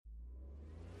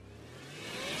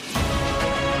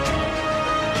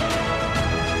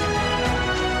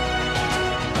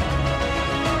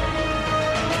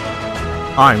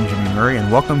I'm Jimmy Murray,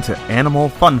 and welcome to Animal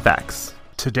Fun Facts.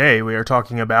 Today we are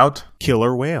talking about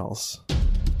killer whales.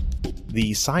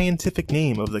 The scientific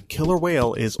name of the killer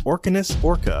whale is Orcanis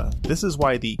orca. This is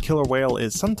why the killer whale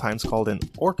is sometimes called an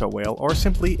orca whale or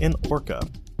simply an orca.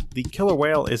 The killer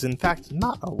whale is in fact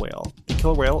not a whale. The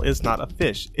killer whale is not a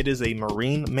fish. It is a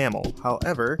marine mammal.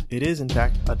 However, it is in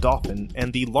fact a dolphin,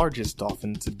 and the largest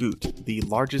dolphin to boot. The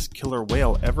largest killer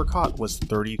whale ever caught was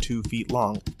 32 feet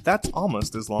long. That's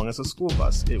almost as long as a school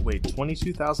bus. It weighed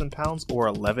 22,000 pounds or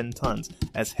 11 tons,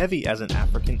 as heavy as an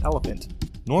African elephant.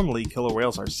 Normally, killer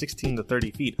whales are 16 to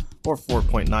 30 feet, or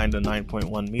 4.9 to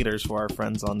 9.1 meters for our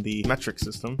friends on the metric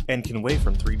system, and can weigh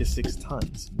from 3 to 6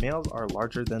 tons. Males are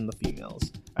larger than the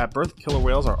females. At birth, killer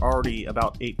whales are already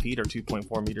about 8 feet or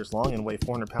 2.4 meters long and weigh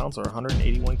 400 pounds or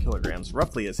 181 kilograms,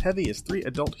 roughly as heavy as 3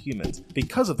 adult humans.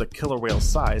 Because of the killer whale's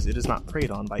size, it is not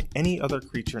preyed on by any other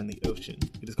creature in the ocean.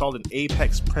 It is called an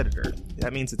apex predator.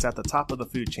 That means it's at the top of the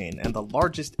food chain and the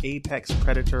largest apex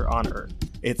predator on Earth.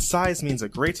 Its size means a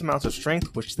great amount of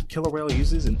strength which the killer whale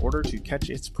uses in order to catch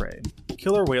its prey.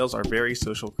 Killer whales are very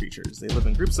social creatures. They live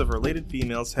in groups of related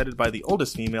females headed by the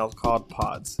oldest female called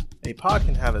pods. A pod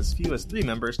can have as few as 3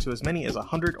 members to as many as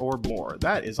 100 or more.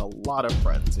 That is a lot of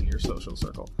friends in your social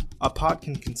circle. A pod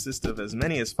can consist of as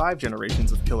many as 5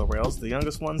 generations of killer whales, the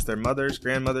youngest ones, their mothers,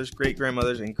 grandmothers,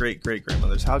 great-grandmothers, and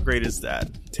great-great-grandmothers. How great is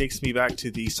that? Takes me back to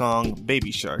the song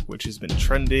Baby Shark, which has been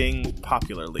trending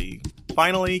popularly.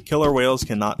 Finally, killer whales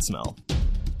cannot smell.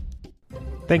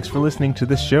 Thanks for listening to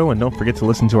this show, and don't forget to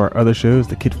listen to our other shows,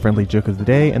 the Kid-Friendly Joke of the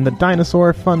Day and the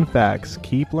Dinosaur Fun Facts.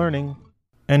 Keep learning.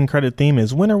 End credit theme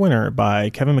is Winner Winner by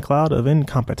Kevin MacLeod of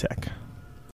Incompetech.